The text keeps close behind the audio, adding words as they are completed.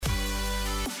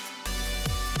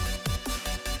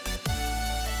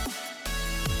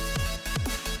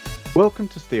Welcome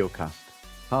to Steelcast,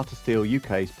 Tata Steel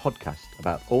UK's podcast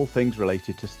about all things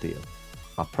related to steel.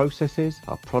 Our processes,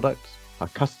 our products, our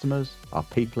customers, our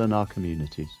people and our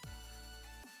communities.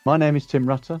 My name is Tim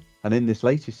Rutter, and in this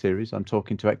latest series I'm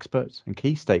talking to experts and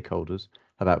key stakeholders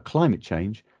about climate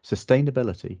change,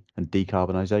 sustainability and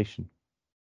decarbonisation.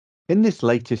 In this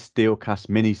latest Steelcast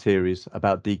mini-series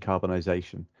about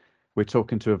decarbonisation, we're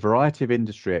talking to a variety of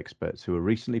industry experts who were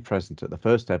recently present at the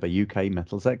first ever UK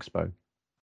Metals Expo.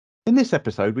 In this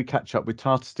episode, we catch up with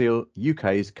Tata Steel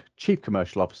UK's Chief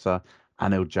Commercial Officer,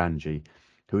 Anil Janji,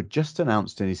 who had just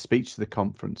announced in his speech to the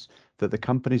conference that the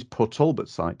company's Port Talbot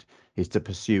site is to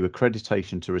pursue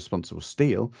accreditation to responsible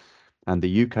steel, and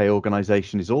the UK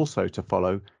organisation is also to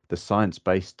follow the Science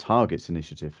Based Targets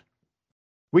initiative.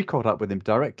 We caught up with him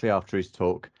directly after his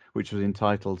talk, which was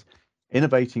entitled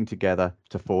Innovating Together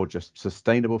to Forge a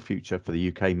Sustainable Future for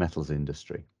the UK Metals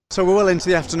Industry. So we're well into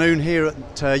the afternoon here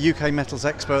at UK Metals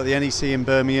Expo at the NEC in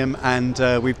Birmingham,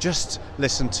 and we've just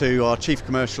listened to our Chief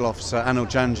Commercial Officer, Anil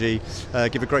Janji,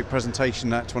 give a great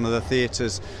presentation at one of the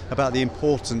theatres about the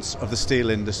importance of the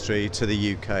steel industry to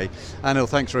the UK. Anil,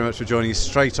 thanks very much for joining us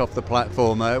straight off the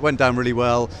platform. It went down really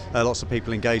well, lots of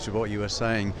people engaged with what you were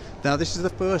saying. Now, this is the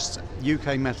first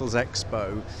UK Metals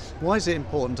Expo. Why is it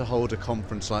important to hold a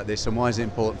conference like this, and why is it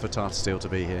important for Tata Steel to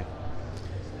be here?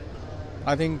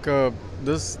 I think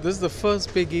this is the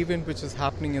first big event which is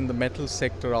happening in the metal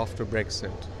sector after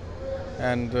Brexit,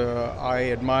 and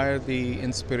I admire the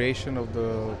inspiration of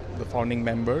the founding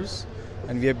members,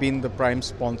 and we have been the prime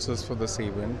sponsors for this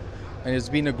event, and it's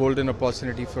been a golden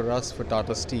opportunity for us, for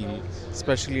Tata Steel,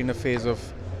 especially in a phase of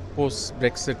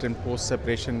post-Brexit and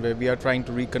post-separation where we are trying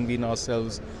to reconvene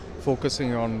ourselves,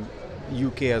 focusing on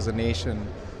UK as a nation.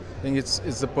 I think it's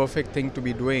the perfect thing to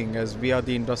be doing, as we are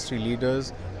the industry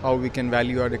leaders, how we can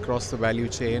value add across the value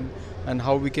chain and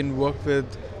how we can work with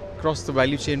across the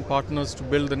value chain partners to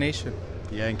build the nation.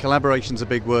 Yeah, and collaboration's a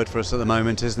big word for us at the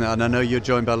moment, isn't it? And I know you're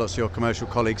joined by lots of your commercial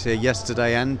colleagues here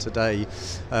yesterday and today.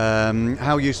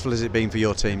 How useful has it been for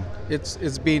your team? It's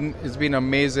been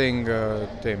amazing,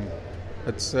 Tim.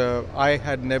 I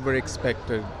had never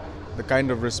expected the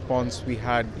kind of response we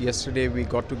had. Yesterday we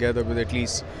got together with at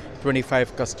least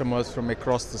 25 customers from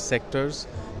across the sectors,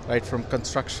 right from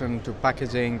construction to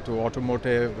packaging to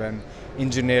automotive and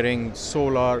engineering,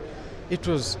 solar. It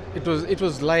was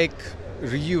like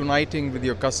reuniting with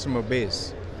your customer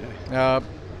base.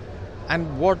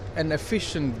 And what an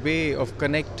efficient way of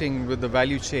connecting with the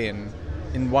value chain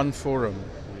in one forum.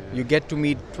 You get to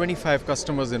meet 25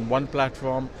 customers in one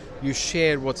platform. You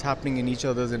share what's happening in each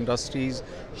other's industries.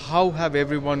 How have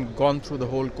everyone gone through the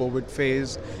whole COVID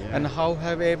phase, and how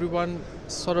have everyone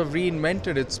sort of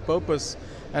reinvented its purpose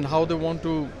and how they want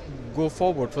to go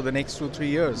forward for the next 2-3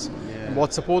 years, and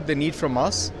what support they need from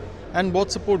us and what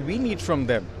support we need from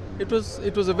them. It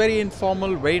was a very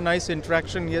informal, very nice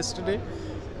interaction yesterday,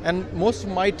 and most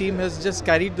of my team has just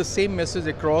carried the same message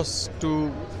across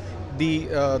to the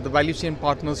value chain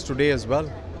partners today as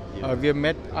well.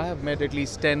 I have met at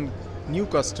least 10 new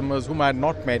customers whom I had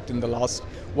not met in the last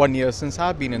 1 year since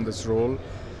I've been in this role.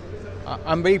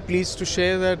 I'm very pleased to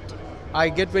share that I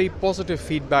get very positive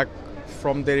feedback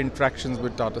from their interactions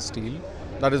with Tata Steel.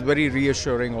 That is very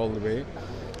reassuring all the way.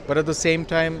 But at the same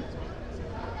time,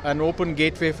 an open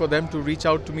gateway for them to reach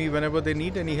out to me whenever they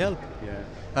need any help. Yeah.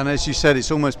 And as you said,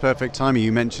 it's almost perfect timing.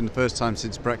 You mentioned the first time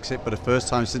since Brexit, but the first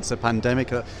time since the pandemic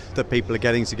that people are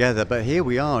getting together. But here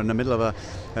we are in the middle of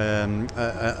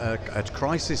a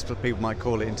crisis, what people might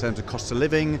call it, in terms of cost of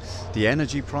living, the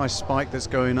energy price spike that's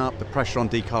going up, the pressure on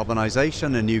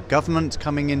decarbonisation, a new government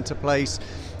coming into place.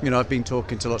 You know, I've been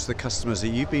talking to lots of the customers that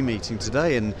you've been meeting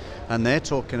today, and they're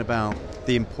talking about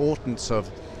the importance of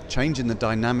changing the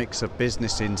dynamics of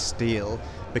business in steel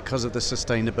because of the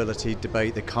sustainability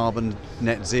debate, the carbon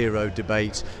net zero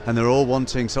debate, and they're all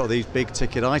wanting sort of these big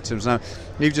ticket items. Now,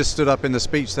 you've just stood up in the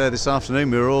speech there this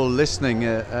afternoon. We were all listening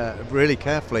really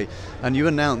carefully, and you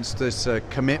announced this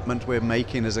commitment we're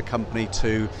making as a company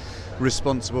to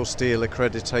responsible steel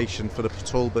accreditation for the Port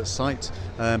Talbot site,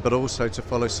 but also to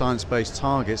follow science-based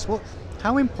targets.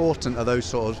 How important are those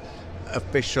sort of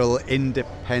official,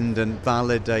 independent,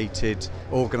 validated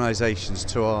organisations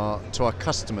to our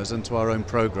customers and to our own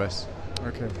progress?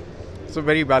 Okay, it's a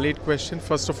very valid question.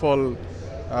 First of all,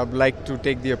 I'd like to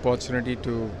take the opportunity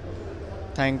to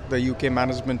thank the UK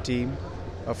management team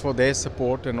for their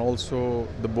support, and also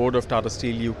the board of Tata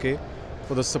Steel UK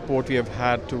for the support we have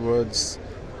had towards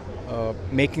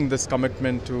making this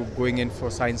commitment to going in for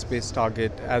science-based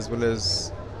target as well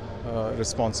as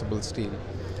responsible steel.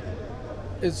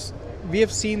 We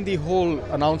have seen the whole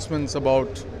announcements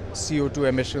about CO2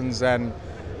 emissions and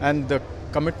the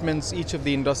commitments each of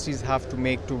the industries have to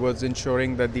make towards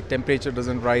ensuring that the temperature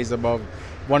doesn't rise above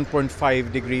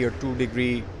 1.5 degree or 2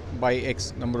 degree by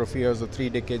X number of years or 3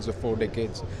 decades or 4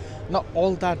 decades. Now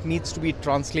all that needs to be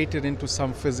translated into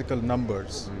some physical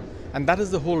numbers. And that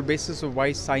is the whole basis of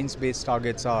why science-based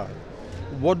targets are.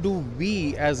 What do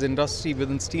we as industry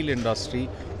within steel industry,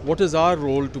 what is our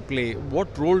role to play?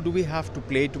 What role do we have to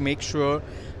play to make sure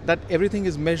that everything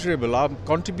is measurable? Our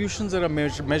contributions are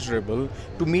measurable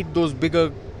to meet those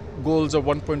bigger goals of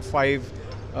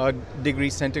 1.5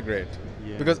 degrees centigrade.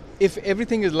 Yeah. Because if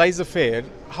everything is laissez-faire,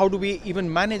 how do we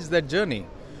even manage that journey?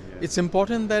 Yeah. It's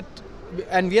important that,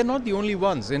 and we are not the only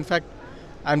ones. In fact,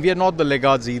 and we are not the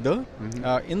laggards either.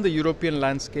 Mm-hmm. In the European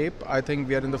landscape, I think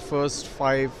we are in the first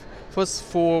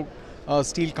four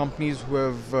steel companies who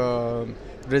have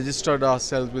registered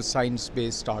ourselves with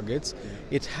science-based targets.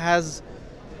 Yeah. It has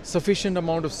sufficient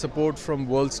amount of support from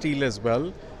World Steel as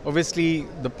well. Obviously,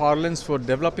 the parlance for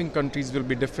developing countries will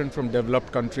be different from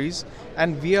developed countries,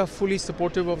 and we are fully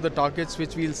supportive of the targets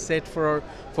which we'll set for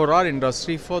our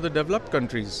industry for the developed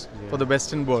countries, for the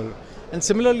Western world. And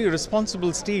similarly,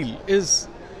 responsible steel is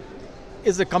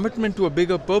a commitment to a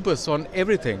bigger purpose on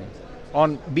everything,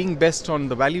 on being best on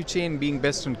the value chain, being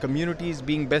best on communities,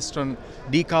 being best on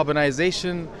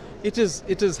decarbonization. It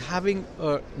is having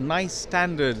a nice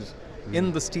standard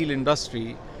in the steel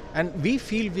industry, and we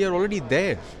feel we are already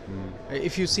there.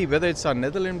 If you see whether it's our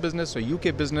Netherlands business or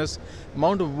UK business,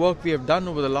 amount of work we have done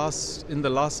over in the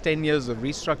last 10 years of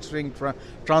restructuring,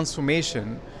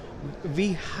 transformation,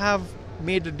 we have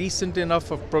made a decent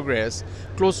enough of progress,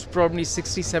 close to probably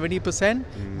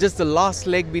 60-70%. Just the last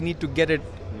leg we need to get it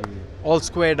all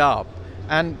squared up,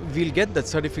 and we'll get that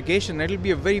certification. It'll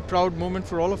be a very proud moment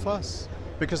for all of us.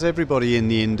 Because everybody in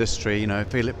the industry,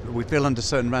 we feel under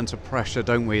certain amounts of pressure,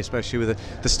 don't we? Especially with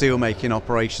the steel making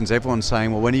operations. Everyone's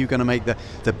saying, well, when are you going to make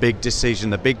the big decision,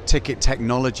 the big ticket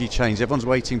technology change? Everyone's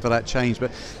waiting for that change.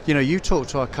 But you talk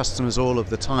to our customers all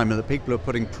of the time, and the people are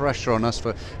putting pressure on us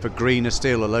for greener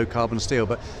steel or low carbon steel.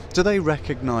 But do they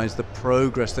recognise the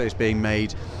progress that is being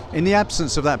made in the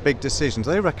absence of that big decision? Do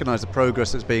they recognise the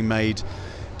progress that's being made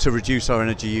to reduce our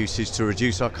energy usage, to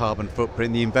reduce our carbon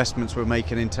footprint, the investments we're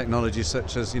making in technologies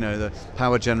such as the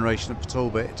power generation at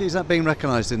Port? Is that being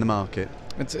recognised in the market?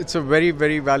 It's a very,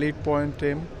 very valid point,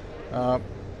 Tim.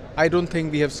 I don't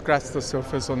think we have scratched the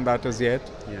surface on that as yet.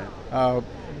 Yeah.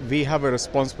 We have a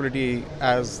responsibility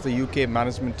as the UK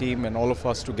management team and all of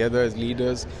us together as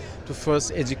leaders to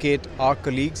first educate our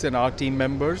colleagues and our team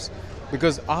members,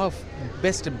 because our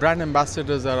best brand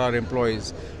ambassadors are our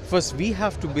employees. First, we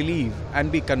have to believe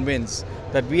and be convinced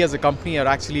that we as a company are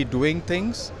actually doing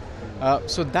things.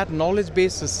 So that knowledge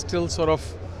base is still sort of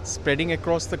spreading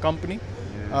across the company.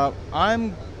 Yeah.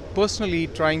 I'm personally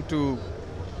trying to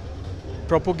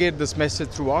propagate this message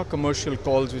through our commercial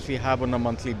calls, which we have on a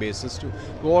monthly basis, to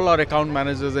all our account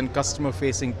managers and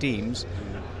customer-facing teams,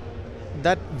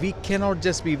 that we cannot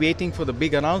just be waiting for the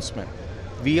big announcement.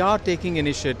 We are taking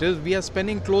initiatives. We are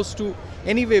spending close to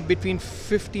anywhere between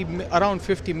around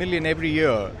 50 million every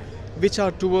year, which are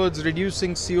towards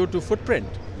reducing CO2 footprint.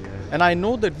 Yeah. And I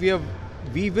know that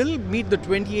we will meet the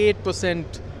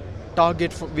 28%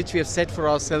 target which we have set for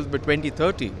ourselves by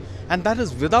 2030. And that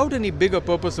is without any bigger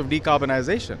purpose of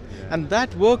decarbonization. Yeah. And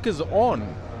that work is on.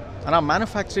 And our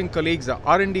manufacturing colleagues, our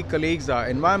R&D colleagues, our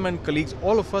environment colleagues,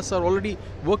 all of us are already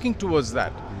working towards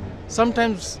that.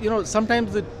 Sometimes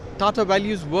the Tata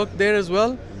values work there as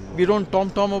well. We don't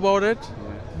tom-tom about it.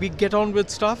 We get on with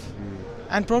stuff.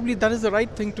 And probably that is the right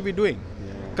thing to be doing.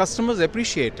 Customers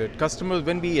appreciate it. Customers,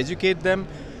 when we educate them,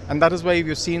 and that is why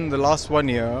you've seen the last 1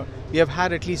 year, we have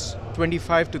had at least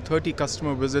 25 to 30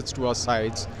 customer visits to our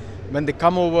sites. When they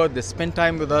come over, they spend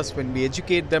time with us. When we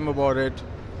educate them about it,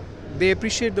 they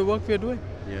appreciate the work we are doing.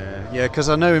 Yeah, because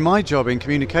I know in my job in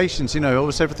communications,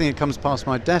 almost everything that comes past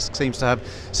my desk seems to have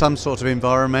some sort of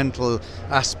environmental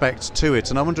aspect to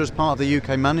it. And I wonder, as part of the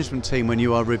UK management team, when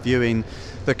you are reviewing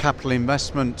the capital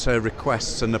investment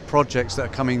requests and the projects that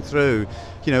are coming through,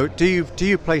 do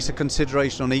you place a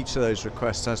consideration on each of those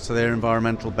requests as to their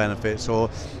environmental benefits, or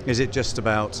is it just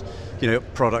about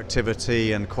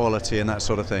productivity and quality and that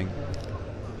sort of thing?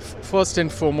 First and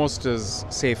foremost is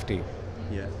safety.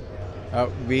 Yeah.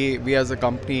 We as a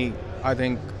company, I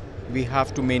think we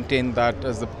have to maintain that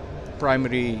as the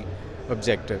primary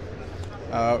objective.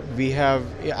 We have,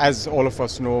 as all of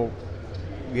us know,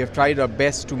 we have tried our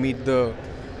best to meet the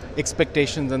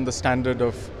expectations and the standard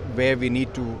of where we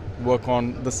need to work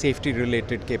on the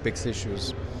safety-related CapEx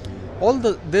issues.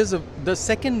 The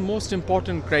second most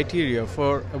important criteria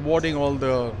for awarding all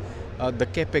the the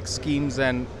CapEx schemes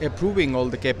and approving all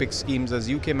the CapEx schemes as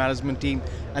UK management team.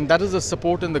 And that is the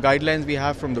support and the guidelines we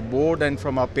have from the board and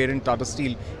from our parent Tata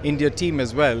Steel India team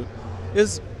as well,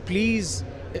 is please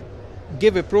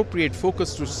give appropriate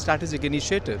focus to strategic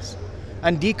initiatives.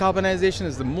 And decarbonization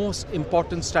is the most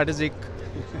important strategic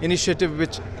initiative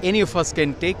which any of us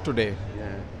can take today.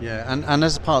 Yeah, and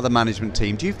as part of the management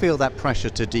team, do you feel that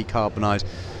pressure to decarbonise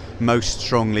most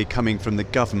strongly coming from the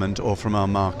government or from our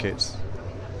markets?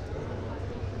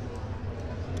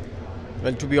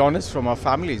 Well, to be honest, from our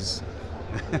families.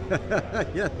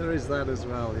 Yeah, there is that as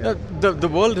well. Yeah. The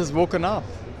world has woken up.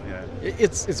 Yeah.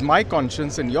 It's my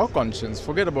conscience and your conscience.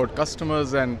 Forget about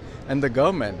customers and the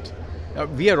government.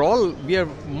 We are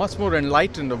much more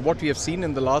enlightened of what we have seen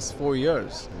in the last 4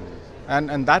 years.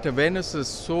 And that awareness is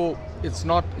so, it's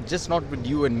not just not with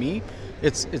you and me,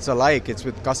 it's alike. It's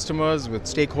with customers, with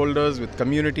stakeholders, with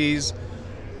communities.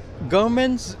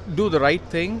 Governments do the right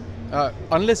thing.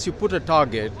 Unless you put a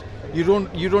target, you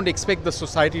don't expect the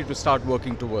society to start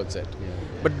working towards it. Yeah.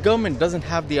 But government doesn't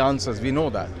have the answers, we know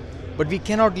that. But we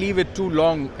cannot leave it too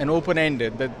long and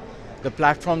open-ended, that the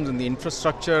platforms and the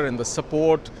infrastructure and the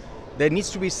support, there needs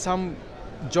to be some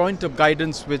joint of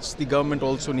guidance which the government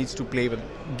also needs to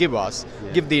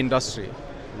give the industry.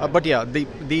 But yeah,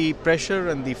 the pressure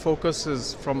and the focus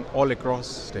is from all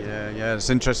across. Yeah, it's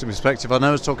an interesting perspective. I know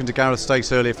I was talking to Gareth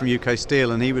Stace earlier from UK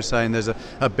Steel, and he was saying there's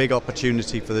a big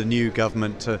opportunity for the new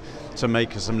government to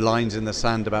make some lines in the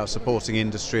sand about supporting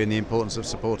industry and the importance of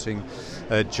supporting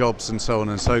jobs and so on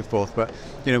and so forth. But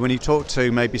when you talk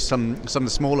to maybe some of the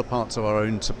smaller parts of our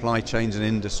own supply chains and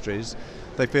industries,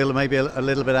 they feel maybe a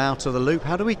little bit out of the loop.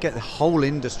 How do we get the whole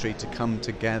industry to come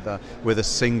together with a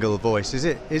single voice? Is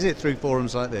it through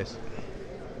forums like this?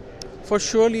 For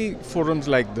surely forums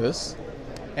like this,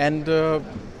 and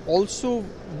also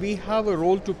we have a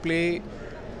role to play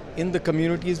in the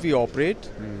communities we operate,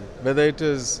 whether it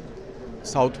is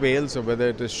South Wales or whether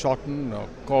it is Shotton or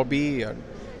Corby and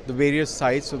the various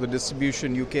sites of the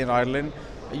distribution UK and Ireland.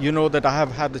 You know that I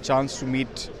have had the chance to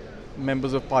meet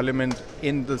members of parliament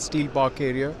in the Steel Park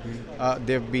area.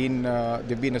 They've been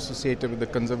associated with the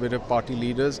Conservative Party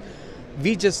leaders.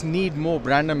 We just need more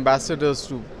brand ambassadors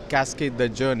to cascade that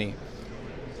journey.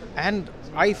 And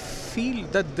I feel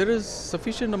that there is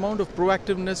sufficient amount of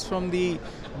proactiveness from the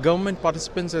government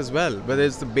participants as well, whether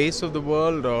it's the base of the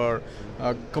world or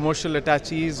commercial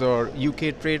attaches or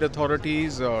UK trade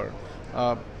authorities or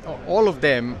all of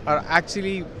them are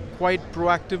actually quite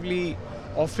proactively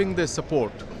offering their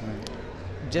support.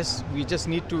 We just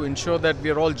need to ensure that we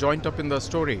are all joined up in the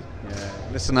story. Yeah.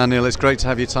 Listen, Anil, it's great to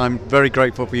have your time. Very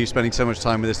grateful for you spending so much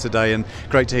time with us today, and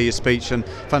great to hear your speech, and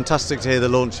fantastic to hear the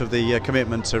launch of the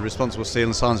commitment to responsible steel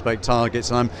and science-based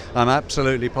targets. And I'm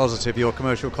absolutely positive your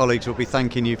commercial colleagues will be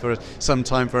thanking you for some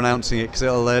time for announcing it, because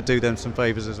it'll do them some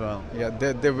favours as well. Yeah,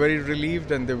 they're very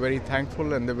relieved and they're very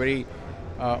thankful and they're very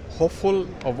hopeful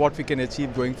of what we can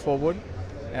achieve going forward.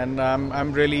 And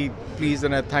I'm really pleased,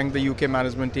 and I thank the UK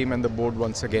management team and the board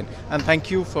once again. And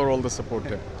thank you for all the support.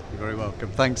 You're very welcome.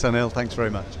 Thanks, Anil. Thanks very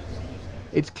much.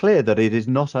 It's clear that it is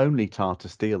not only Tata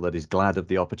Steel that is glad of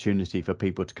the opportunity for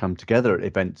people to come together at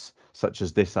events such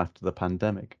as this after the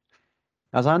pandemic.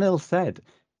 As Anil said,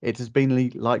 it has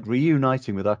been like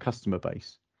reuniting with our customer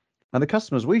base. And the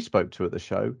customers we spoke to at the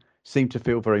show seem to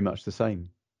feel very much the same.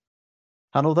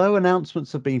 And although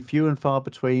announcements have been few and far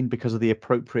between because of the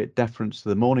appropriate deference to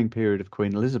the mourning period of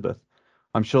Queen Elizabeth,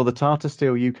 I'm sure the Tata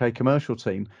Steel UK commercial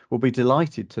team will be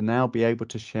delighted to now be able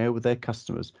to share with their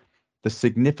customers the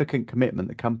significant commitment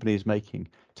the company is making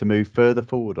to move further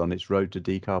forward on its road to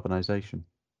decarbonisation.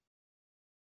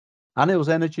 Anil's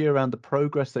energy around the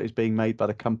progress that is being made by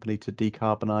the company to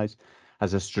decarbonise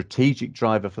as a strategic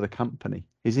driver for the company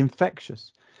is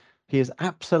infectious. He has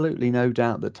absolutely no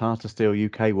doubt that Tata Steel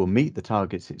UK will meet the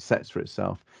targets it sets for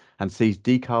itself and sees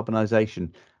decarbonisation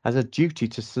as a duty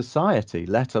to society,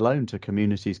 let alone to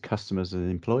communities, customers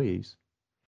and employees.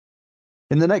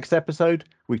 In the next episode,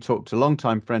 we talk to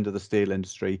longtime friend of the steel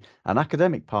industry and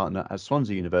academic partner at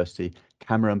Swansea University,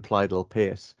 Cameron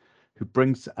Pleidell-Pearce, who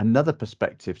brings another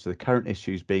perspective to the current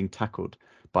issues being tackled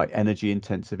by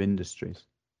energy-intensive industries.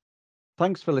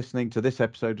 Thanks for listening to this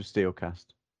episode of Steelcast.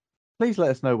 Please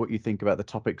let us know what you think about the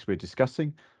topics we're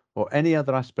discussing or any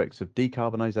other aspects of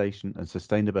decarbonisation and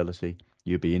sustainability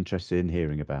you'd be interested in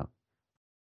hearing about.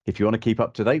 If you want to keep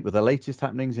up to date with the latest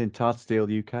happenings in Tata Steel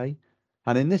UK,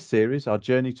 and in this series, our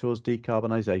journey towards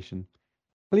decarbonisation,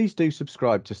 please do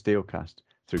subscribe to Steelcast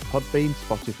through Podbean,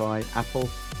 Spotify, Apple,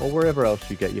 or wherever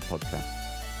else you get your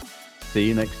podcasts. See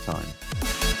you next time.